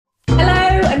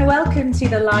and welcome to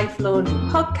the Life Laundry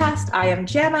podcast. I am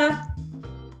Gemma.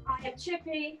 I am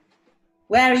Chippy.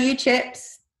 Where are you,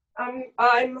 Chips?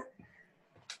 I'm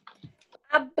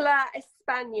Habla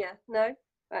España. No,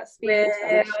 that's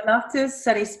We're off to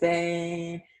sunny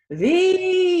Spain.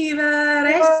 Viva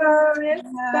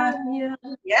España.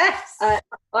 Yes.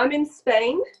 I'm in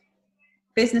Spain.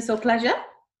 Business or pleasure?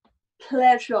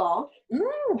 Pleasure.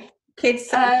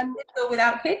 Kids or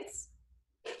without kids?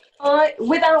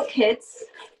 Without kids.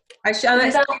 Let's tell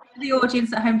the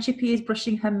audience at home, Chippy is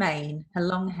brushing her mane, her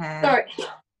long hair. Sorry,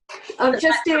 I'm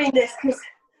just doing this because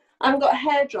I've got a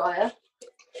hairdryer.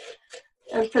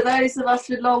 And for those of us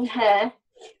with long hair,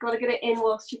 got to get it in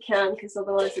whilst you can, because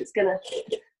otherwise it's gonna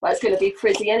be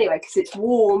frizzy anyway because it's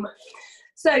warm.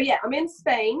 So yeah, I'm in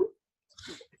Spain.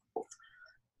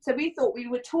 So we thought we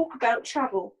would talk about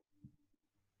travel.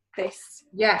 This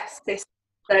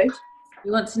episode.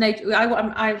 You want to know?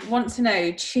 I want to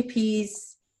know Chippy's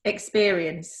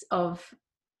experience of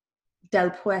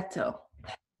Del Puerto.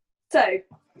 So,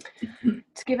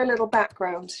 to give a little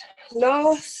background,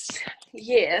 last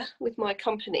year with my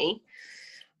company,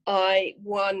 I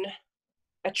won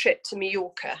a trip to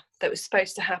Mallorca that was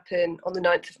supposed to happen on the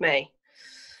 9th of May.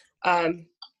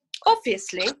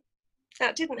 Obviously,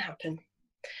 that didn't happen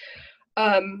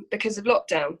because of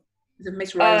lockdown. The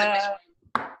Miss Rose.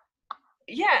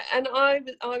 Yeah, and I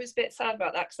was a bit sad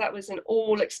about that because that was an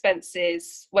all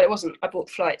expenses. Well, it wasn't. I bought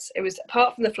the flights. It was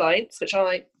apart from the flights, which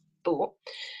I bought.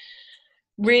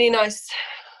 Really nice,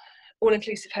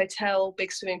 all-inclusive hotel,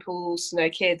 big swimming pools, no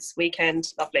kids,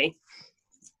 weekend, lovely.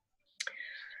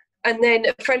 And then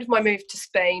a friend of mine moved to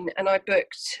Spain, and I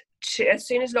booked as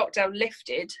soon as lockdown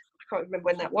lifted. I can't remember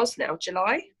when that was now.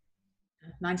 July,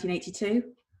 1982.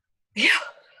 Yeah,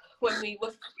 when we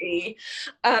were free.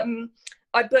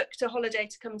 I booked a holiday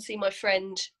to come and see my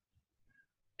friend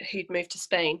who'd moved to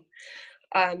Spain,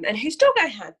 and whose dog I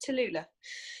had, Tallulah.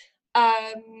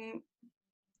 And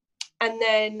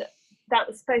then that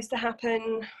was supposed to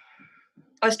happen.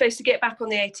 I was supposed to get back on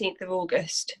the 18th of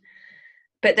August,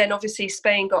 but then obviously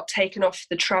Spain got taken off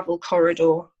the travel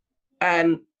corridor,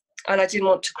 and I didn't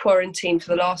want to quarantine for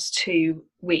the last 2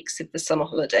 weeks of the summer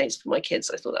holidays for my kids.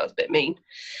 I thought that was a bit mean.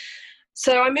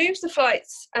 So I moved the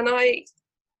flights, and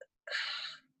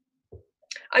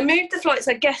I moved the flights,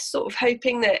 I guess, sort of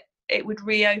hoping that it would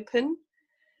reopen,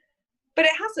 but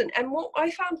it hasn't. And what I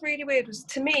found really weird was,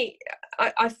 to me,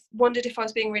 I wondered if I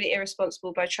was being really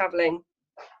irresponsible by travelling.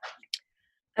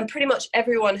 And pretty much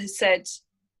everyone has said,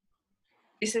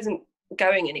 this isn't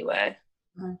going anywhere.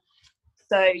 Mm.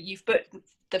 So you've booked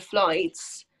the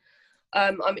flights.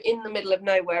 I'm in the middle of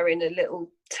nowhere in a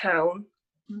little town.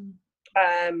 Mm.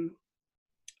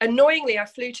 Annoyingly, I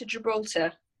flew to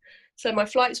Gibraltar. So my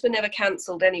flights were never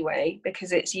cancelled anyway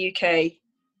because it's UK.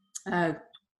 Oh.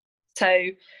 So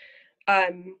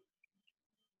I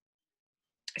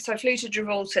flew to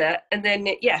Gibraltar, and then,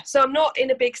 so I'm not in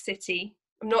a big city.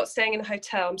 I'm not staying in a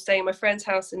hotel. I'm staying in my friend's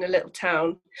house in a little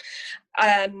town.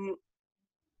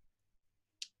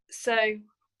 So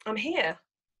I'm here,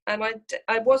 and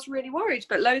I was really worried,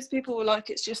 but loads of people were like,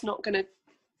 it's just not going to,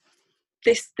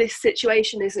 this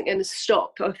situation isn't going to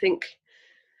stop. I think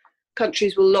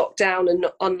countries will lock down and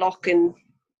unlock and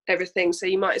everything, so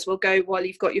you might as well go while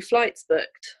you've got your flights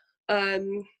booked.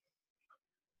 And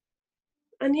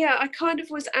yeah, I kind of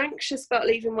was anxious about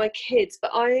leaving my kids,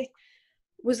 but I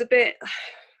was I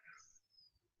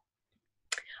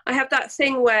have that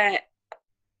thing where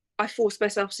I force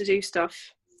myself to do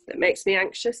stuff that makes me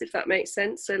anxious, if that makes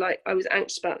sense. So like, I was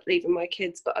anxious about leaving my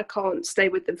kids, but I can't stay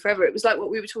with them forever. It was like what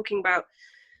we were talking about,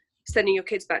 sending your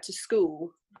kids back to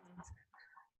school.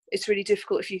 It's really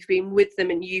difficult if you've been with them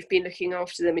and you've been looking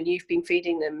after them and you've been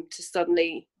feeding them, to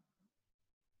suddenly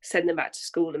send them back to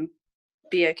school and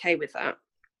be okay with that.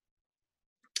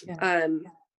 Yeah.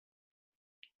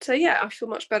 So yeah, I feel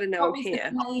much better now. I'm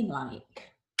here. What was the plane like?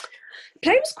 The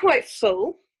plane was quite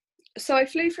full. So I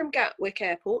flew from Gatwick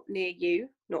Airport, near you,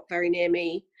 not very near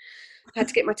me. I had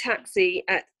to get my taxi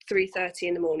at 3:30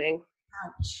 in the morning.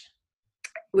 Ouch.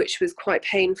 Which was quite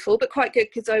painful, but quite good,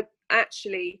 because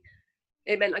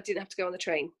it meant I didn't have to go on the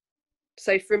train.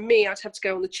 So from me, I'd have to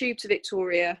go on the tube to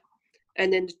Victoria,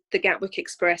 and then the Gatwick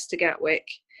Express to Gatwick.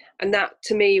 And that,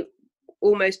 to me,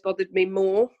 almost bothered me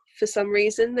more for some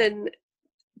reason than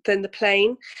the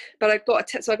plane. But I got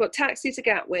taxi to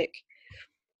Gatwick.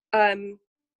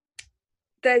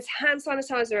 There's hand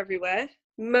sanitizer everywhere.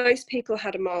 Most people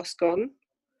had a mask on.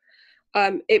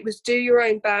 It was do your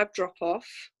own bag drop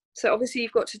off. So obviously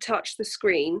you've got to touch the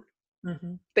screen,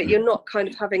 but you're not kind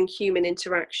of having human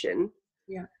interaction.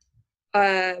 Yeah.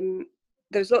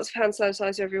 There was lots of hand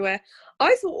sanitizer everywhere.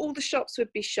 I thought all the shops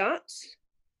would be shut.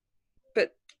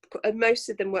 most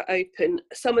of them were open.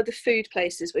 Some of the food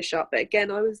places were shut, but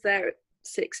again, I was there at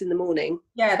 6 in the morning.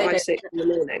 Yeah, they 6 in the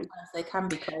morning. They can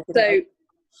be closed. So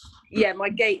yeah, my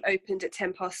gate opened at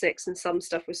 6:10, and some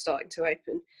stuff was starting to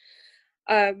open.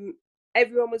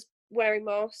 Everyone was wearing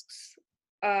masks,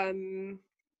 and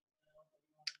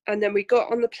then we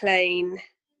got on the plane.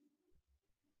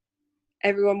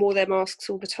 Everyone wore their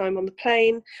masks all the time on the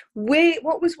plane.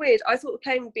 What was weird, I thought the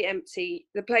plane would be empty.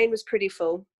 The plane was pretty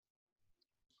full.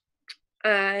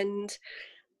 And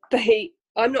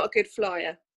I'm not a good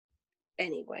flyer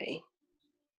anyway.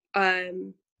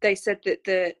 They said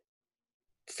that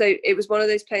so it was one of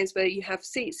those planes where you have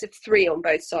seats of 3 on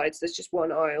both sides. There's just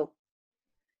one aisle.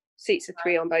 Seats of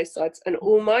 3 on both sides. And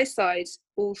all my sides,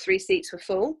 all 3 seats were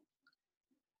full.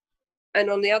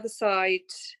 And on the other side,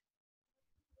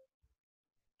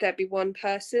 there'd be one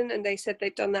person, and they said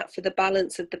they'd done that for the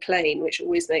balance of the plane, which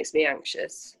always makes me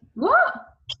anxious. What?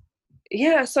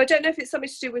 Yeah, so I don't know if it's something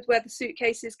to do with where the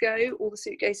suitcases go. All the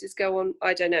suitcases go on,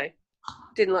 I don't know.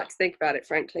 Didn't like to think about it,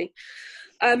 frankly.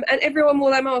 And everyone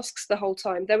wore their masks the whole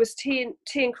time. There was tea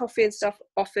and coffee and stuff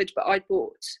offered, but I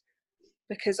bought,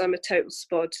 because I'm a total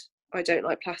spod, I don't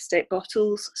like plastic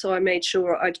bottles, so I made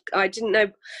sure I didn't know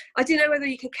whether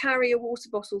you could carry a water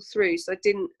bottle through, so I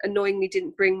annoyingly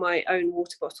didn't bring my own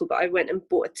water bottle, but I went and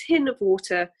bought a tin of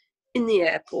water in the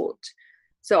airport,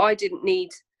 so I didn't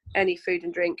need any food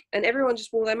and drink, and everyone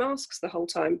just wore their masks the whole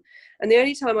time. And the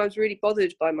only time I was really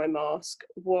bothered by my mask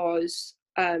was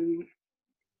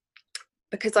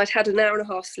because I'd had an hour and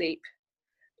a half sleep,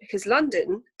 because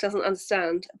London doesn't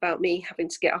understand about me having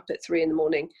to get up at 3 in the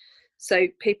morning. So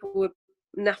people were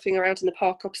napping around in the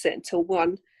park opposite until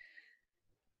 1.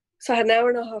 So I had an hour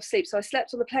and a half sleep. So I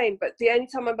slept on the plane. But the only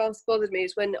time my mask bothered me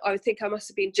is when I would think I must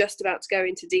have been just about to go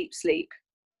into deep sleep.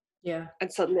 Yeah.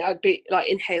 And suddenly I'd be like,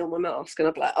 inhale my mask, and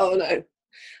I'd be like, oh no.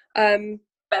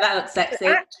 But that looks sexy.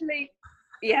 Actually,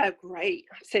 yeah, great.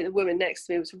 I think the woman next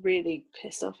to me was really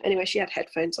pissed off. Anyway, she had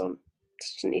headphones on.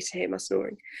 She didn't need to hear my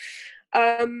snoring.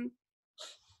 But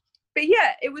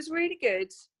yeah, it was really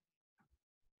good.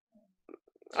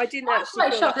 I didn't actually. I'm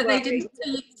quite shocked that they didn't.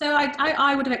 So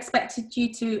I would have expected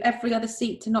you to every other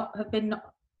seat to not have been.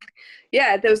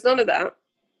 Yeah, there was none of that.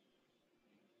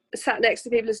 I sat next to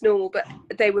people as normal, but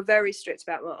they were very strict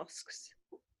about masks.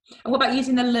 And what about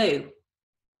using the loo?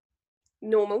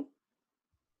 Normal.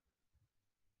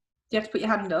 Do you have to put your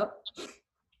hand up?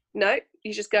 No,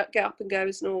 you just get up and go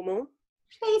as normal.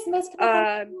 Please, miss.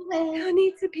 I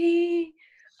need to pee.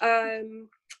 And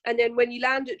then when you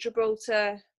land at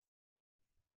Gibraltar,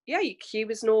 yeah, your queue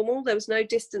was normal. There was no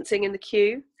distancing in the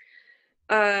queue.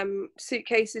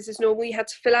 Suitcases is normal. You had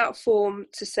to fill out a form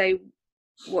to say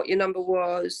what your number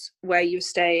was, where you were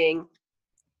staying,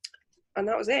 and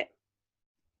that was it.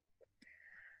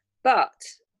 But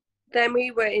then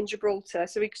we were in Gibraltar,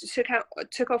 so we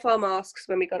took off our masks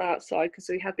when we got outside, because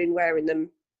we had been wearing them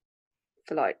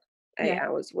for like 8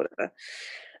 hours, whatever.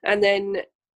 And then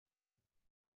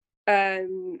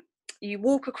you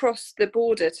walk across the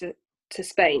border to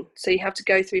Spain, so you have to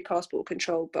go through passport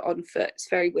control, but on foot. It's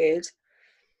very weird.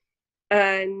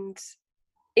 And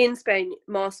in Spain,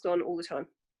 mask on all the time.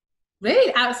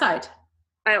 Really? Outside,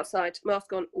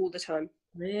 mask on all the time.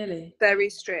 Really? Very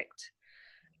strict.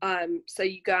 So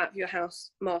you go out of your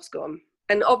house, mask on.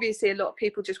 And obviously a lot of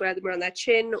people just wear them around their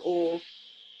chin or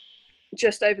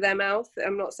just over their mouth.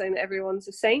 I'm not saying that everyone's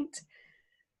a saint,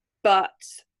 but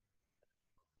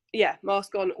yeah,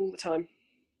 mask on all the time.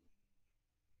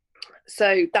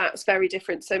 So that's very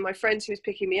different. So my friend who was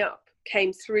picking me up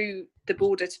came through the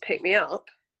border to pick me up,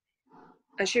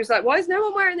 and she was like, why is no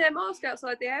one wearing their mask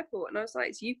outside the airport? And I was like,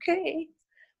 it's UK.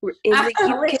 We're in the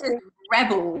UK.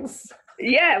 Rebels.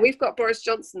 Yeah, we've got Boris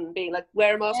Johnson being like,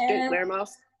 wear a mask, don't wear a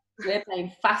mask. We're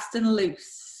playing fast and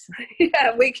loose.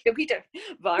 Yeah, we don't.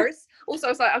 Virus. Also, I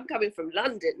was like, I'm coming from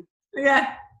London.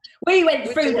 Yeah. We went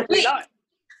through the we like.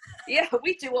 Yeah,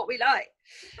 we do what we like.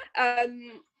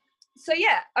 So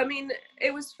yeah, I mean,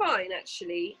 it was fine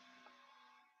actually.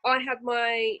 I had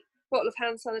my bottle of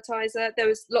hand sanitizer. There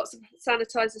was lots of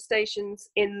sanitizer stations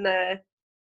in the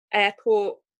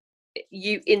airport.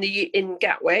 In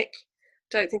Gatwick.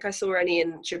 Don't think I saw any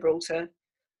in Gibraltar.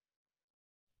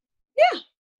 Yeah.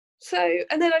 So,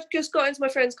 and then I just got into my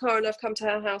friend's car and I've come to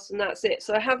her house and that's it.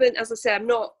 So I haven't, as I say, I'm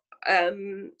not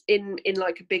in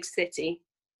like a big city,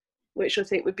 which I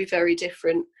think would be very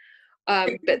different.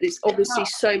 But there's obviously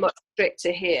so much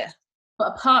stricter here. But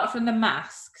apart from the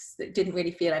masks, it didn't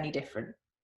really feel any different.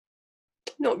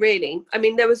 Not really. I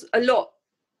mean, there was a lot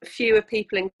fewer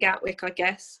people in Gatwick, I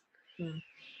guess.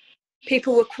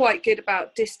 People were quite good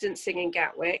about distancing in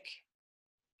Gatwick.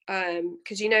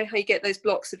 because you know how you get those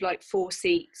blocks of like 4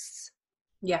 seats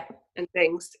Yeah. and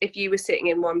things. If you were sitting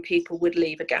in one, people would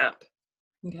leave a gap.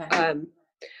 Okay.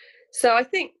 So I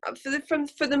think for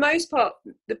the most part,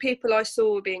 the people I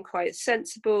saw were being quite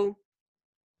sensible.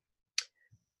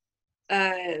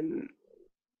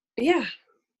 Yeah.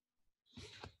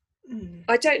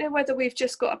 I don't know whether we've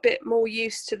just got a bit more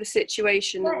used to the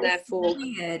situation, and therefore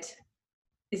weird,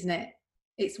 isn't it?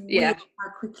 It's weird Yeah. how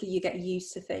quickly you get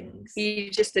used to things. you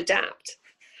just adapt.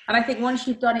 And I think once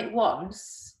you've done it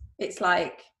once, it's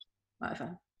like,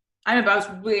 whatever. I remember I was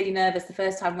really nervous the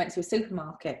first time I went to a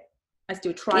supermarket. I had to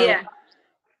do a trial. Yeah.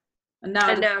 And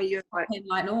now you're like,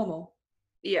 like normal.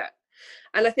 Yeah.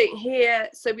 And I think here,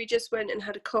 so we just went and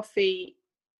had a coffee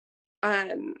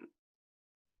and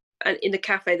in the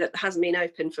cafe that hasn't been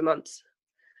open for months.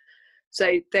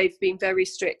 So they've been very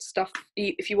strict stuff.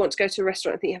 If you want to go to a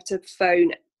restaurant, I think you have to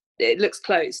phone. It looks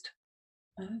closed.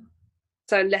 Oh.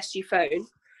 So unless you phone,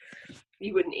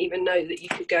 you wouldn't even know that you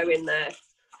could go in there.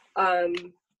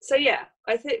 So yeah,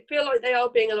 I feel like they are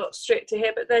being a lot stricter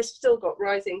here, but they've still got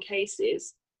rising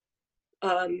cases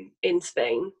in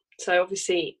Spain. So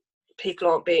obviously people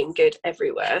aren't being good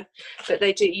everywhere, but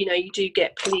they do, you do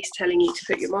get police telling you to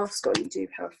put your mask on. You do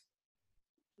have.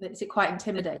 Is it quite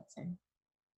intimidating?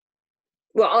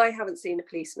 Well, I haven't seen a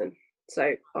policeman,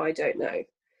 so I don't know.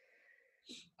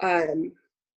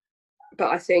 But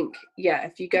I think, yeah,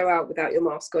 if you go out without your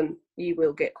mask on, you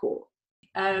will get caught.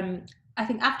 I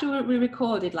think after we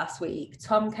recorded last week,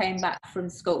 Tom came back from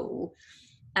school,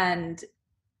 and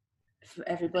for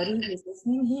everybody who's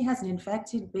listening, he has an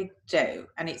infected big toe,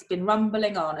 and it's been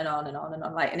rumbling on and on and on and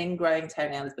on, like an ingrowing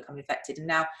toenail has become infected, and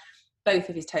now both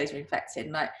of his toes are infected.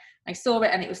 And I saw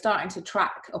it, and it was starting to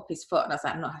track up his foot, and I was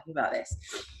like, I'm not happy about this.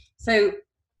 So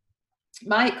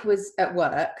Mike was at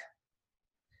work,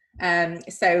 so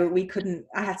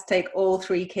I had to take all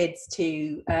 3 kids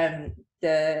to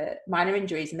the minor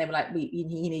injuries, and they were like,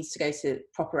 he needs to go to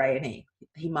proper A&E.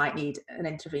 He might need an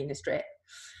intravenous drip.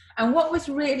 And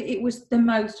it was the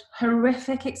most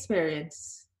horrific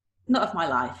experience, not of my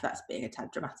life, that's being a tad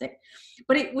dramatic,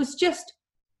 but it was just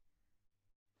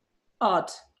odd,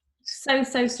 so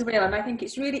surreal. And I think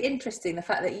it's really interesting, the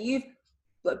fact that you've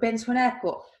been to an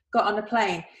airport, got on a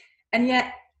plane, and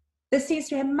yet there seems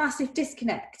to be a massive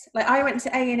disconnect. Like, I went to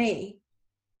A&E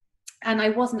and I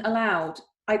wasn't allowed.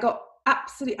 I got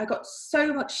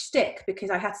so much stick because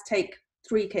I had to take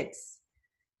 3 kids.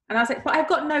 And I was like, but I've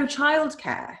got no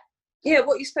childcare. Yeah,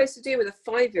 what are you supposed to do with a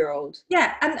 5-year-old?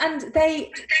 Yeah, and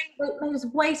they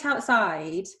just wait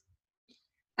outside,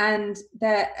 and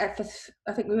I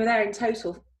think we were there in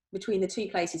total between the 2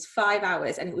 places 5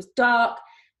 hours, and it was dark.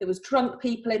 There was drunk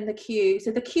people in the queue.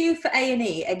 So the queue for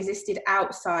A&E existed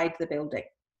outside the building.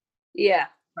 Yeah.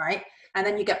 Right? And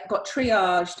then you got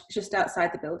triaged just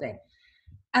outside the building.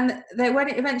 And when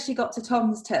it eventually got to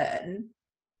Tom's turn,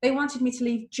 they wanted me to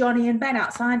leave Johnny and Ben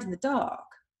outside in the dark.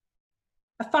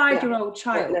 A 5-year-old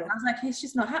child. And I was like, it's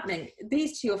just not happening.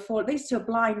 These two are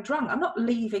blind drunk. I'm not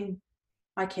leaving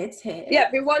my kids here. Yeah,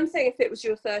 it'd be one thing if it was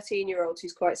your 13-year-old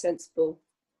who's quite sensible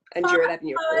and your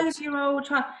 11-year-old. 5-year-old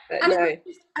child.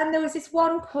 And there was this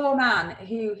one poor man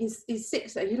who he's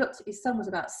 6. His son was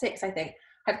about 6, I think,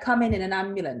 had come in an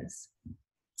ambulance,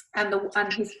 and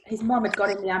his mom had got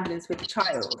in the ambulance with the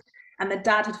child, and the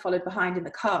dad had followed behind in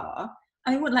the car,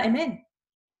 and they wouldn't let him in.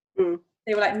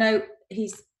 They were like, no,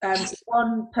 he's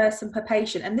 1 person per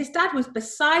patient. And this dad was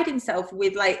beside himself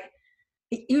with, like,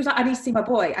 he was like, I need to see my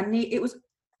boy. And it was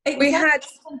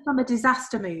from a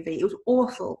disaster movie. It was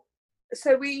awful.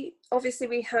 So we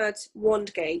had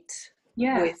Wandgate,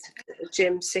 with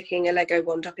Jim sticking a Lego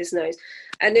wand up his nose.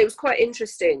 And it was quite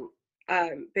interesting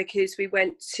because we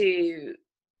went to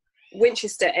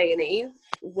Winchester A&E,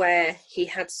 where he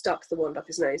had stuck the wand up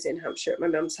his nose in Hampshire at my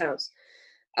mum's house.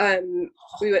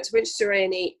 We went to Winchester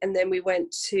A&E, and then we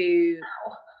went to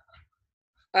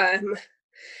and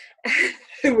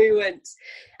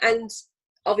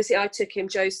obviously I took him.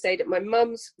 Joe stayed at my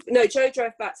mum's. No, Joe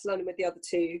drove back to London with the other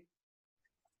 2.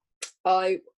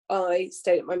 I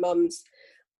stayed at my mum's.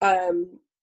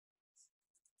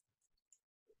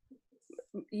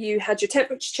 You had your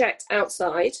temperature checked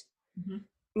outside,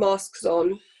 masks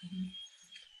on.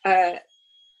 It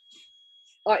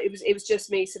was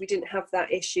just me, so we didn't have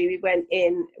that issue. We went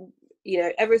in,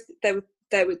 everything.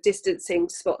 There were distancing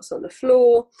spots on the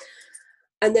floor,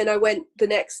 and then the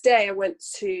next day I went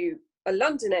to a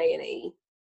London A&E,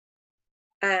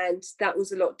 and that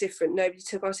was a lot different. Nobody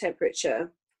took our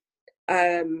temperature.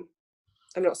 I'm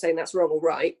not saying that's wrong or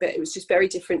right, but it was just very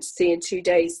different to see in 2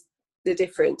 days the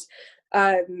difference.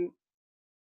 And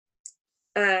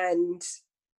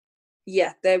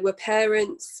yeah, there were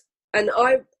parents, and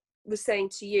I was saying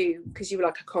to you, because you were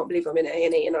like, I can't believe I'm in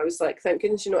A&E, and I was like, thank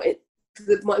goodness you're not in.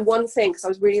 My one thing, because I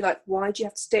was really like, why do you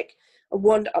have to stick a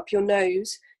wand up your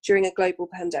nose during a global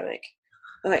pandemic?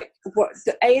 Like, what,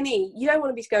 the A&E, you don't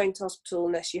want to be going to hospital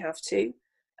unless you have to,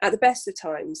 at the best of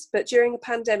times, but during a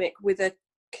pandemic with a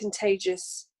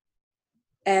contagious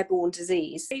airborne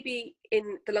disease, maybe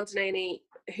in the London A&E,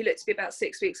 who looked to be about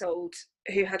 6 weeks old,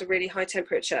 who had a really high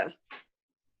temperature.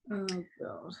 Oh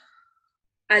God.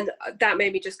 And that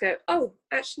made me just go, oh,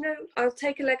 actually, no, I'll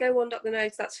take a Lego wand up the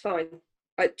nose, that's fine.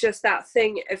 Just that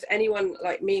thing, if anyone,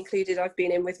 like me included, I've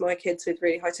been in with my kids with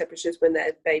really high temperatures when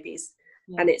they're babies,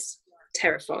 and it's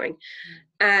terrifying.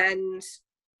 And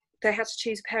they had to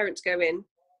choose a parent to go in.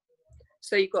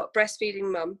 So you've got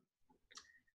breastfeeding mum,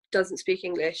 doesn't speak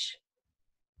English,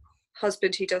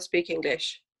 husband who does speak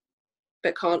English,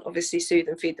 but can't obviously soothe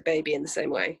and feed the baby in the same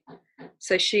way.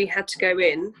 So she had to go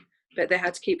in, but they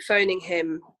had to keep phoning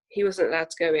him. He wasn't allowed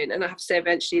to go in. And I have to say,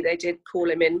 eventually they did call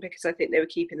him in because I think they were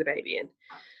keeping the baby in.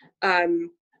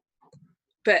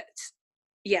 But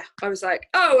yeah, I was like,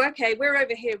 oh, okay, we're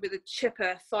over here with a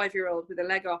chipper 5-year-old with a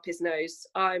leg up his nose.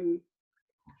 I'm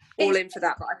all in for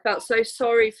that. But I felt so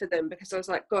sorry for them because I was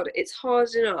like, God, it's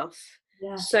hard enough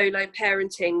solo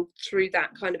parenting through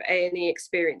that kind of A&E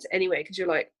experience anyway, because you're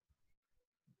like,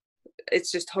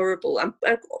 it's just horrible and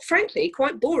frankly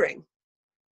quite boring.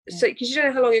 So because you don't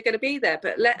know how long you're going to be there,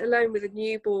 but let alone with a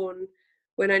newborn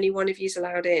when only one of you's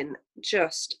allowed in,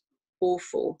 just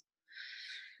awful.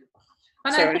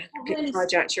 And sorry, I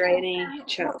hijacked your A&E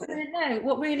chat there. No,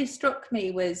 what really struck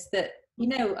me was that, you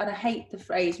know, and I hate the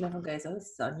phrase when everyone goes, oh, this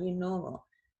is our new normal,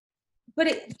 but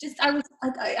it just, I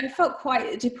felt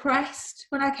quite depressed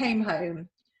when I came home,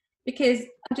 because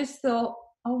I just thought,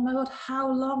 oh my God,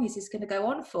 how long is this going to go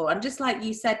on for? And just like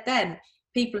you said then,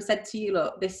 people have said to you,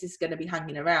 look, this is going to be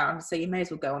hanging around, so you may as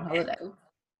well go on holiday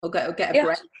or get a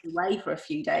break away for a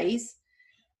few days.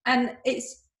 And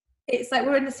it's like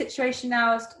we're in the situation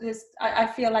now, I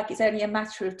feel like it's only a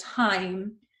matter of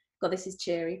time. God, this is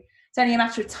cheery. It's only a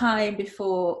matter of time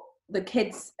before the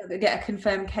kids get a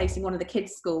confirmed case in one of the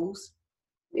kids' schools.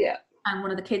 Yeah. And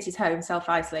one of the kids is home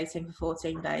self-isolating for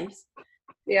 14 days.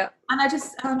 Yeah. And I'm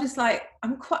just like,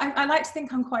 I like to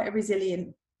think I'm quite a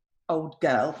resilient old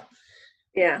girl.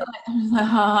 Yeah. Like,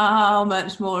 how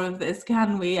much more of this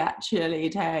can we actually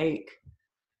take?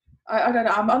 I don't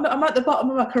know. I'm at the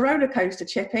bottom of my Corona coaster,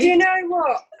 Chippy. Do you know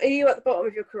what? Are you at the bottom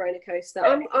of your Corona coaster?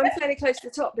 I'm fairly close to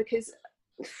the top because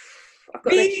I've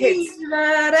got no kids.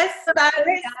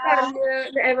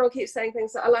 Everyone keeps saying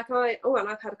things that I've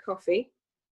had a coffee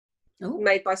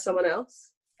made by someone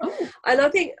else. And I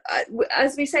think,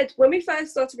 as we said, when we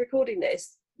first started recording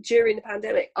this during the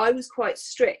pandemic, I was quite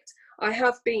strict. I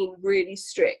have been really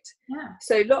strict. Yeah.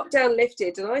 So lockdown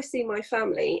lifted and I see my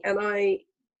family, and I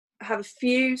have a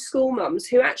few school mums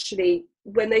who actually,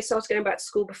 when they started going back to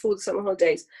school before the summer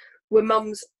holidays, were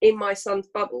mums in my son's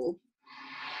bubble.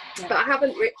 Yeah. But I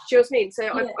haven't, do you know what I mean? So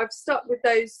yeah. I've stuck with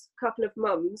those couple of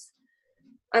mums,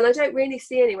 and I don't really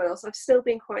see anyone else. I've still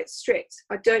been quite strict.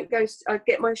 I get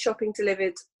my shopping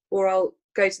delivered, or I'll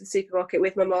go to the supermarket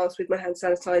with my mask, with my hand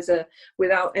sanitizer,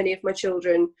 without any of my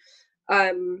children.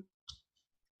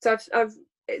 So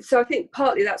I think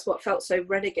partly that's what felt so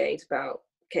renegade about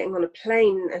getting on a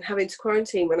plane and having to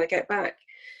quarantine when I get back.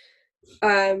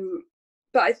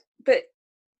 But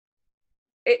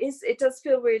it does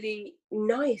feel really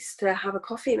nice to have a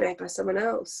coffee made by someone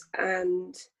else,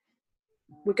 and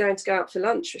we're going to go out for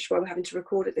lunch, which is why we're having to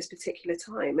record at this particular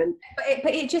time. And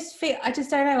but it just feel, I just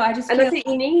don't know. I think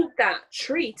you need that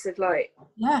treat of like,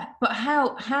 yeah. But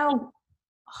how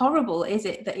horrible is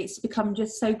it that it's become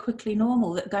just so quickly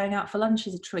normal that going out for lunch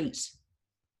is a treat?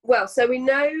 Well, so we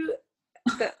know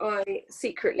that I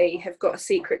secretly have got a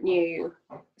secret new,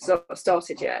 it's not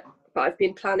started yet, but I've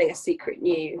been planning a secret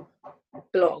new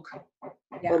blog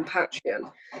on Patreon.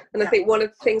 And I think one of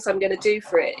the things I'm going to do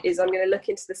for it is I'm going to look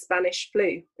into the Spanish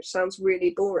flu, which sounds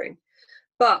really boring,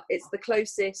 but it's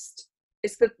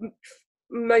the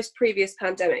most previous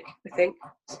pandemic, I think,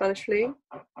 Spanish flu.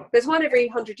 There's one every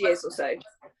 100 years or so.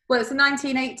 Well, it's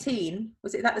 1918.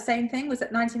 Was it that the same thing? Was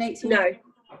it 1918? No.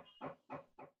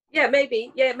 Yeah,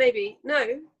 maybe. No.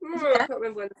 I can't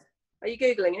remember when. Are you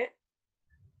Googling it?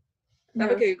 No.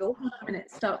 Have a Google. 1 minute,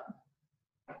 stop.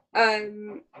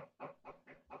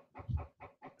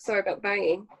 Sorry about the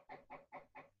banging.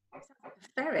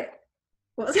 Ferret.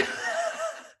 What is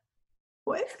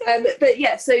going on? But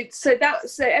yeah, so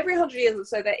every 100 years or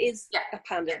so there is a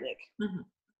pandemic. Mm-hmm.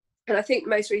 And I think the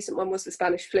most recent one was the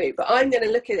Spanish flu. But I'm going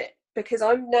to look at it because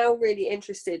I'm now really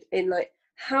interested in, like,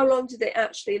 how long did it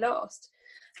actually last?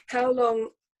 How long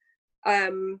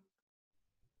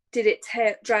did it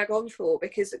drag on for?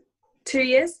 Because 2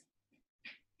 years,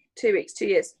 2 weeks, 2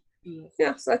 years.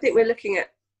 Yeah, so I think we're looking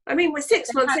at, I mean, we're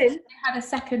 6 months in. They had a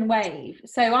second wave.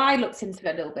 So I looked into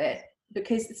it a little bit,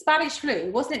 because the Spanish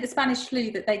flu, wasn't it the Spanish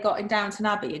flu that they got in Downton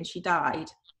Abbey and she died?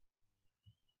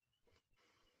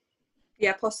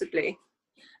 Yeah, possibly.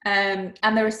 And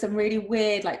there are some really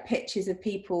weird like pictures of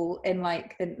people in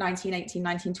like the 1918,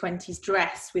 1920s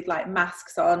dress with like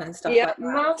masks on and stuff like that.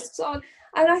 Masks on.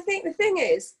 And I think the thing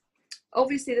is,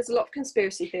 obviously there's a lot of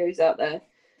conspiracy theories out there,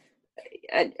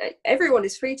 and everyone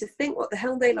is free to think what the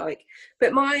hell they like.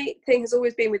 But my thing has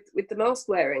always been with the mask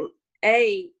wearing,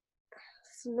 it's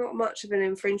not much of an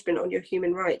infringement on your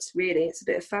human rights, really. It's a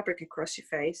bit of fabric across your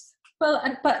face. Well,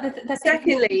 but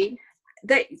secondly,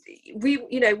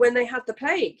 when they had the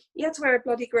plague, you had to wear a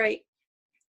bloody great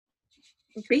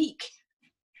beak.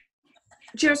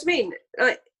 Do you know what I mean?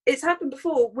 Like, it's happened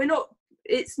before.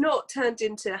 It's not turned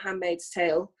into a Handmaid's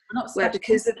Tale, where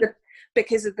because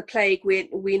of the plague,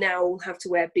 we now all have to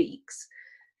wear beaks.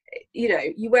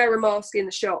 You wear a mask in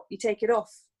the shop, you take it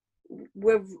off.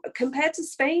 We're, compared to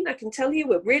Spain, I can tell you,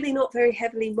 we're really not very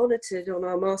heavily monitored on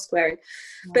our mask wearing.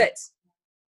 No. But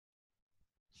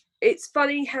it's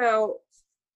funny how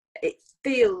it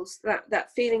feels,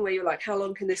 that feeling where you're like, how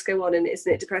long can this go on? And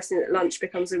isn't it depressing that lunch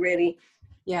becomes a really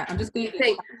I'm just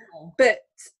thing. But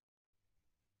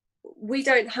we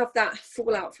don't have that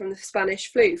fallout from the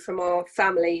Spanish flu, from our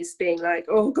families being like,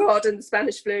 oh God, and the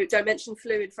Spanish flu, don't mention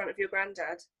flu in front of your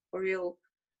granddad or he'll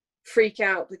freak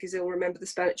out because he'll remember the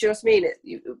Spanish. Do you know what I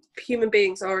mean? Human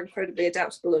beings are incredibly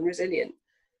adaptable and resilient.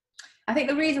 I think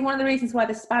one of the reasons why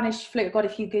the Spanish flu, God,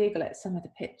 if you Google it, some of the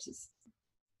pictures.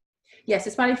 Yes,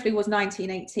 the Spanish flu was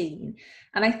 1918.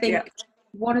 And I think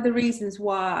one of the reasons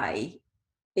why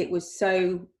it was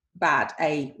so bad,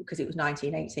 because it was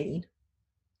 1918.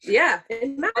 Yeah,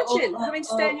 imagine having to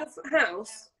stay in your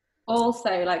house.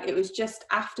 Also, like, it was just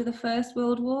after the First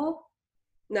World War.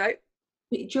 No.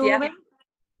 During?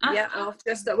 Yeah,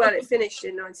 after. Well, it finished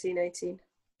in 1918.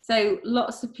 So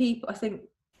lots of people, I think,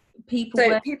 people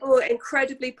were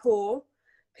incredibly poor.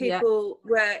 People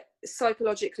were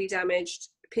psychologically damaged.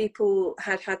 People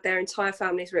had their entire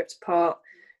families ripped apart.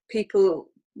 People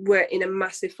were in a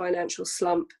massive financial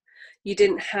slump. You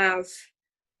didn't have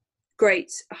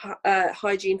great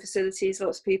hygiene facilities.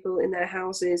 Lots of people in their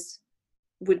houses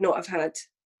would not have had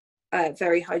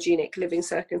very hygienic living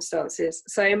circumstances.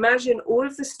 So imagine all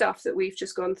of the stuff that we've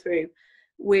just gone through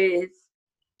with,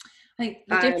 I think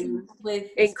the difference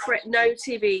with no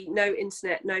TV, no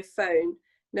internet, no phone,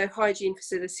 no hygiene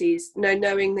facilities, no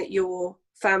knowing that your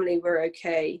family were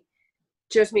okay.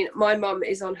 Do you know what I mean? My mum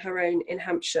is on her own in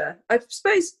Hampshire. I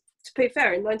suppose, to be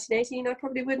fair, in 1918 I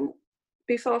probably wouldn't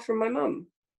be far from my mum,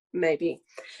 maybe.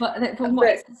 But from what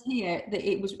it says here, that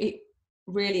it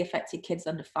really affected kids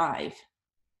under 5.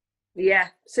 Yeah,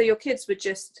 so your kids were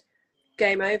just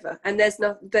game over, and there's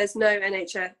no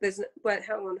NHS.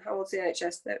 How old's the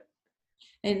NHS though?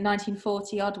 In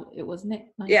 1940 odd, it wasn't it?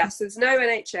 Yeah, so there's no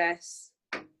NHS.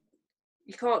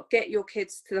 You can't get your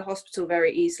kids to the hospital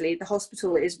very easily. The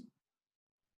hospital is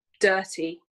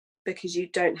dirty because you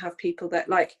don't have people that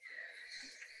like.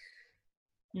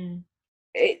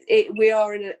 We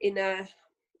are in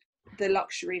the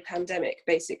luxury pandemic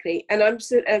basically, and I'm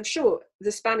sure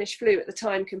the Spanish flu at the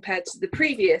time compared to the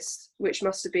previous, which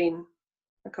must have been,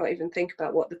 I can't even think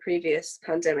about what the previous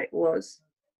pandemic was.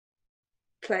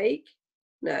 Plague?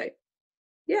 No.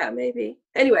 Yeah, maybe.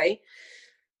 Anyway,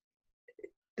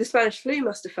 the Spanish flu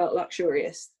must have felt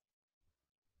luxurious.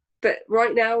 But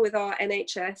right now with our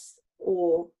NHS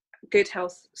or good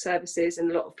health services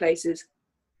in a lot of places,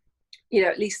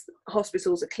 at least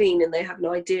hospitals are clean and they have an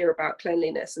idea about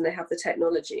cleanliness and they have the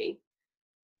technology.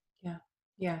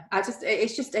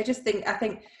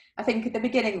 I think at the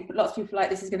beginning lots of people were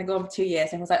like, this is going to go on for 2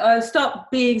 years, and was like, oh,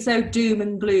 stop being so doom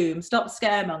and gloom, stop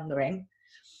scaremongering.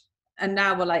 And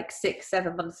now we're like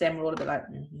 6-7 months in, we're all a bit like,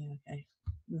 okay.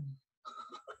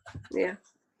 Yeah.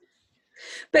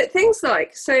 But things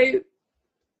like, so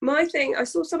my thing, I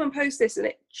saw someone post this and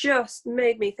it just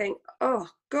made me think, oh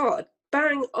God,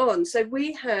 bang on. So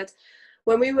we had,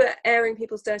 when we were airing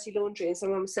people's dirty laundry and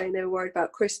someone was saying they were worried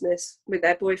about Christmas with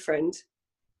their boyfriend,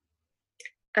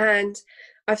 and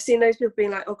I've seen those people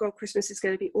being like, oh God, Christmas is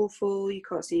going to be awful, you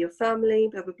can't see your family,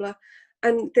 blah blah blah.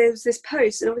 And there's this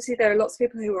post, and obviously there are lots of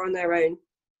people who are on their own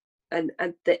and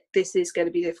that this is going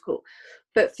to be difficult,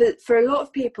 but for a lot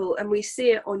of people, and we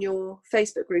see it on your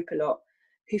Facebook group a lot,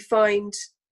 who find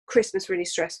Christmas really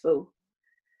stressful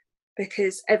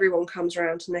because everyone comes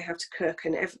around and they have to cook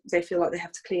and they feel like they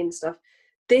have to clean stuff.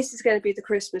 This is going to be the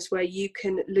Christmas where you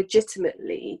can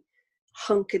legitimately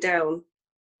hunker down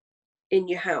in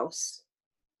your house.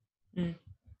 Mm.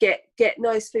 Get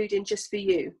nice food in just for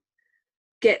you.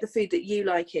 Get the food that you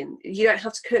like in. You don't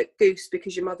have to cook goose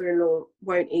because your mother-in-law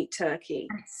won't eat turkey.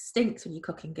 And it stinks when you're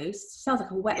cooking goose. It sounds like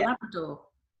a wet Labrador.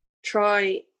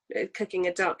 Try cooking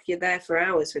a duck. You're there for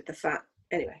hours with the fat.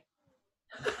 Anyway,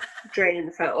 draining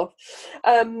the fat off.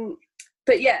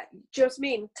 But yeah, just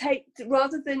mean take,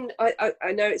 rather than,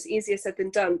 I know it's easier said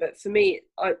than done, but for me,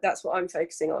 that's what I'm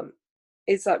focusing on.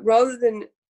 It's like, rather than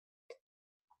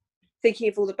thinking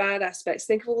of all the bad aspects,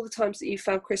 think of all the times that you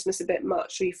found Christmas a bit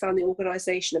much, or you found the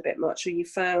organisation a bit much, or you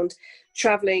found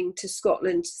travelling to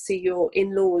Scotland to see your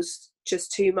in-laws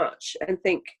just too much, and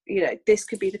think, you know, this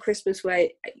could be the Christmas where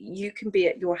you can be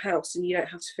at your house and you don't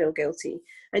have to feel guilty,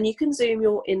 and you can Zoom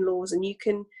your in-laws, and you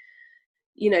can,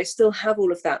 you know, still have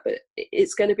all of that, but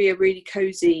it's going to be a really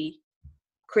cosy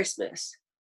Christmas.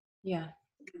 Yeah.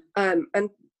 And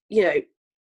you know,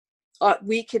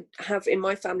 we could have in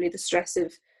my family the stress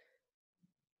of,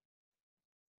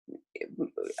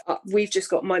 we've just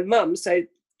got my mum, so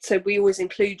we always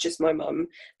include just my mum,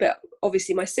 but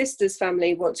obviously my sister's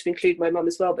family want to include my mum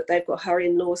as well, but they've got her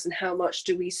in-laws, and how much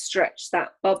do we stretch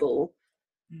that bubble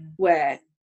where,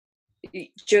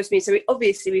 just me, so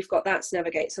obviously we've got that to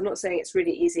navigate. So I'm not saying it's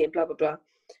really easy and blah blah blah.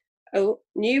 Oh,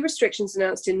 new restrictions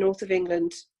announced in north of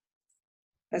England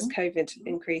as COVID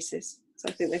increases. So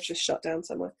I think they've just shut down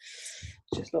somewhere,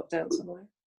 just locked down somewhere.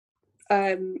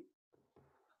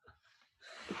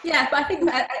 Yeah, but I think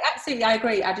absolutely, I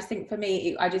agree. I just think for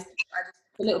me, I just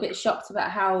a little bit shocked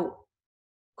about how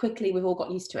quickly we've all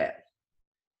got used to it.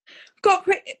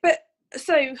 But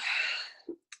so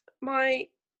my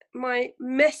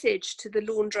message to the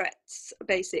laundrettes,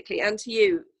 basically, and to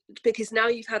you, because now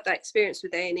you've had that experience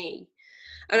with A&E,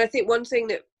 and I think one thing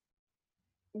that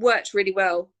worked really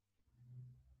well,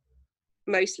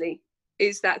 mostly,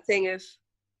 is that thing of,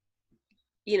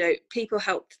 you know, people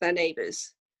helped their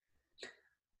neighbours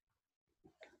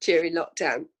during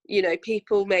lockdown. You know,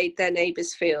 people made their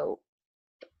neighbours feel,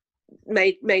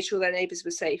 made sure their neighbours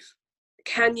were safe.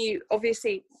 Can you,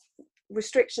 obviously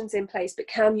restrictions in place, but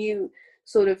can you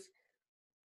sort of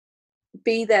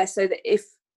be there so that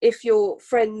if your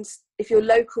friends, if your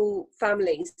local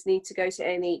families need to go to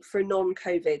A&E for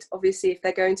non-COVID, obviously if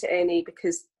they're going to A&E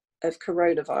because of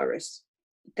coronavirus,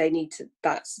 they need to,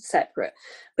 that's separate.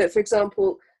 But for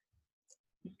example,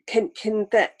 can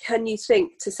you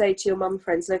think to say to your mum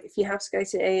friends, look, if you have to go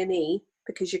to A&E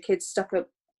because your kid stuck a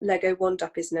Lego wand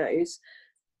up his nose,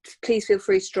 please feel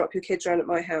free to drop your kids around at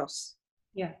my house.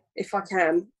 Yeah, if I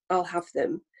can, I'll have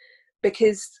them.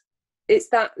 Because it's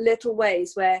that little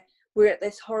ways where we're at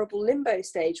this horrible limbo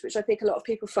stage, which I think a lot of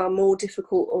people found more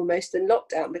difficult almost than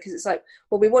lockdown, because it's like,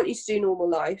 well, we want you to do normal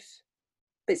life,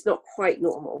 but it's not quite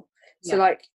normal. So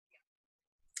like,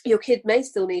 your kid may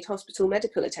still need hospital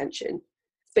medical attention,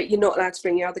 but you're not allowed to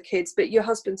bring your other kids, but your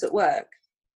husband's at work.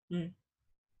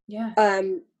 Yeah.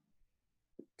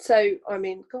 So I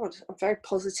mean, God, I'm very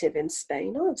positive in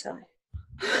Spain, aren't I?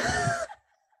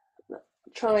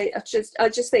 I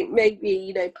just think maybe,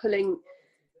 you know, pulling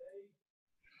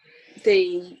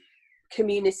the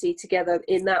community together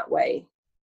in that way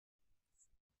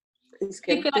is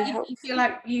going to be helpful. Do you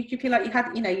feel like you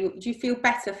had, you know, do you feel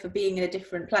better for being in a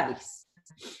different place?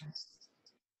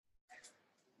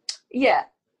 Yeah,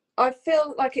 I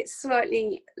feel like it's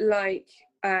slightly like,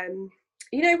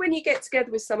 you know, when you get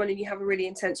together with someone and you have a really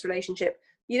intense relationship,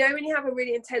 you know, when you have a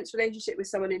really intense relationship with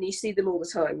someone and you see them all the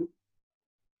time,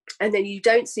 and then you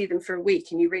don't see them for a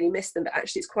week and you really miss them, but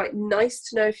actually it's quite nice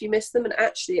to know if you miss them. And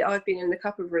actually I've been in a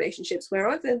couple of relationships where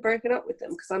I've then broken up with them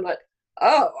because I'm like,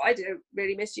 oh, I didn't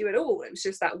really miss you at all. It was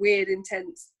just that weird,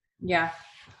 intense,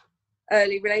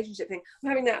 early relationship thing. I'm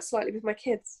having that slightly with my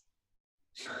kids.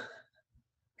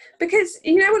 Because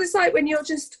you know what it's like when you're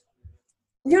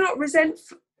not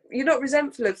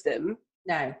resentful of them.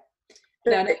 No.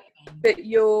 But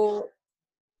you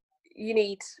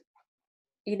need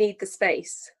the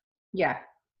space. Yeah.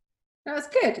 No, that's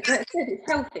good. That's good. It's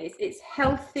healthy. It's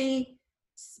healthy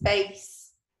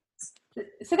space.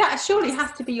 So that surely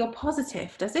has to be your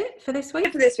positive, does it, for this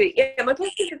week? For this week, yeah. My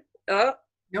positive. Oh,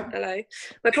 nope. Hello.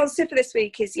 My positive for this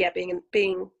week is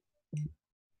being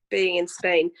in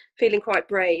Spain, feeling quite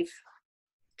brave.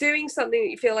 Doing something that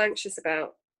you feel anxious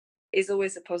about is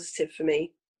always a positive for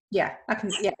me. Yeah,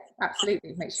 yeah, absolutely.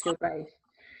 It makes you feel brave.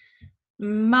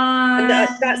 And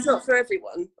that's not for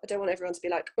everyone. I don't want everyone to be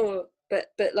like, oh, but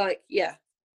like, yeah.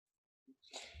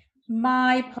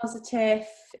 My positive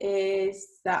is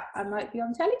that I might be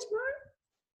on telly tomorrow.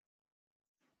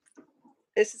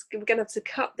 We're going to have to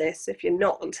cut this if you're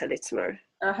not on telly tomorrow.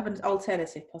 I have an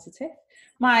alternative positive.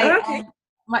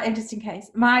 My interesting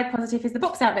case. My positive is the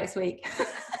book's out next week.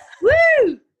 Woo!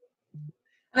 And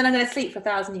then I'm going to sleep for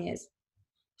 1,000 years.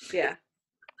 Yeah.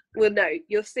 Well, no,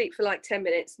 you'll sleep for like 10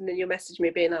 minutes and then you'll message me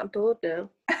being like, I'm bored now.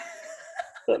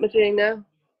 What am I doing now?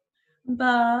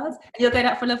 But you're going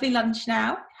out for a lovely lunch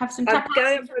now. Have some tapas. I'm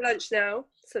going out for lunch now.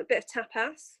 So a bit of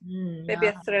tapas. Maybe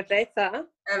a cerveza.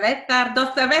 Cerveza,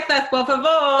 dos cervezas, por favor.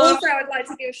 Also, I'd like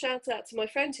to give a shout out to my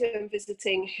friend who I'm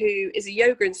visiting, who is a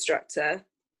yoga instructor,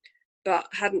 but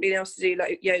hadn't been able to do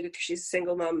like yoga because she's a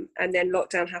single mum. And then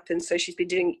lockdown happened, so she's been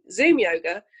doing Zoom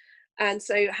yoga. And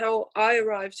so how I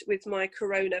arrived with my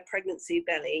corona pregnancy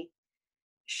belly,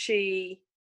 she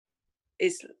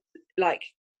is like,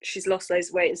 she's lost loads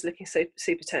of weight and is looking so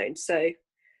super toned. So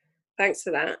thanks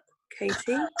for that, Katie.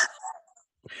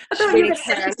 I thought you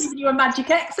were giving you a magic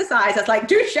exercise. I was like,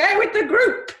 do share with the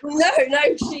group. No,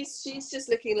 she's just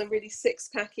looking really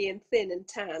six-packy and thin and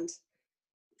tanned.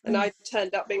 And I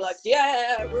turned up being like,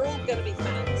 yeah, we're all going to be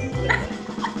fat.